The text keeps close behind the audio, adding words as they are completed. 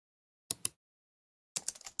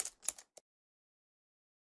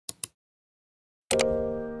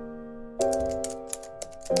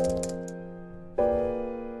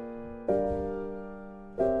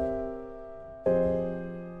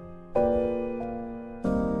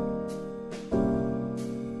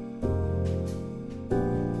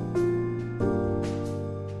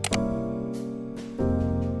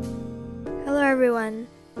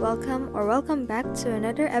welcome back to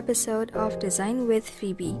another episode of Design with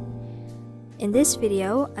Phoebe. In this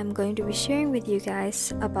video, I'm going to be sharing with you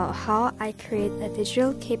guys about how I create a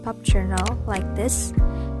digital K-pop journal like this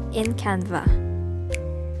in Canva.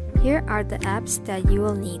 Here are the apps that you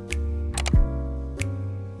will need.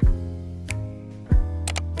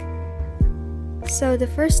 So the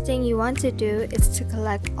first thing you want to do is to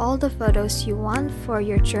collect all the photos you want for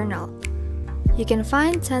your journal. You can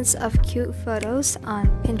find tons of cute photos on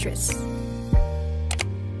Pinterest.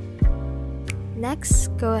 Next,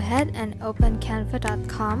 go ahead and open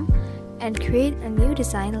canva.com and create a new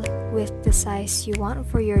design with the size you want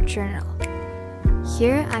for your journal.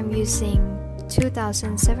 Here I'm using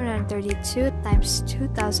 2732 x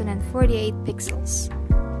 2048 pixels.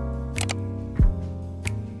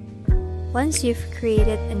 Once you've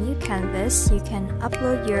created a new canvas, you can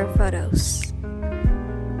upload your photos.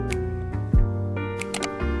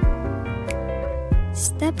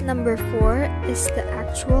 Step number 4 is the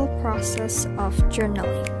actual process of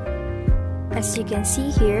journaling. As you can see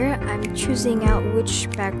here, I'm choosing out which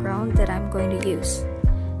background that I'm going to use,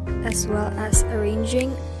 as well as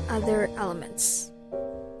arranging other elements.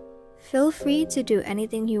 Feel free to do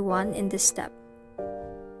anything you want in this step.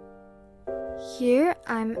 Here,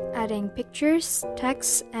 I'm adding pictures,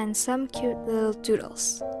 text, and some cute little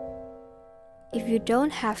doodles. If you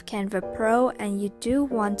don't have Canva Pro and you do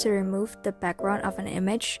want to remove the background of an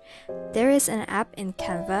image, there is an app in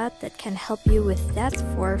Canva that can help you with that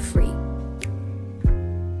for free.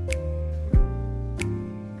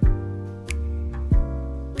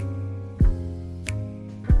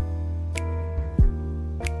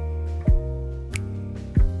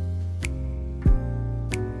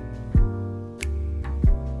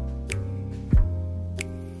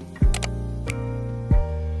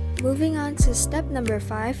 Moving on to step number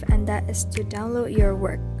 5, and that is to download your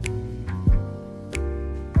work.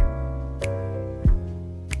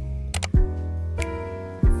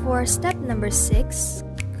 For step number 6,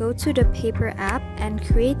 go to the paper app and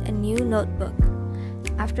create a new notebook.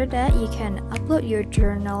 After that, you can upload your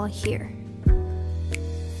journal here.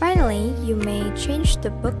 Finally, you may change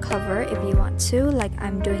the book cover if you want to, like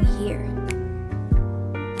I'm doing here.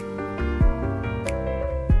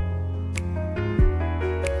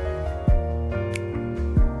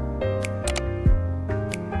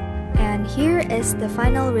 And here is the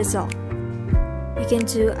final result. You can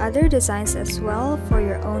do other designs as well for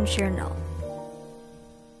your own journal.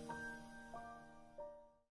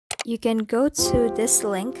 You can go to this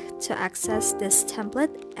link to access this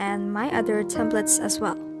template and my other templates as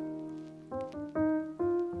well.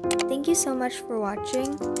 Thank you so much for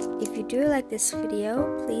watching. If you do like this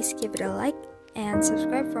video, please give it a like and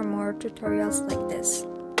subscribe for more tutorials like this.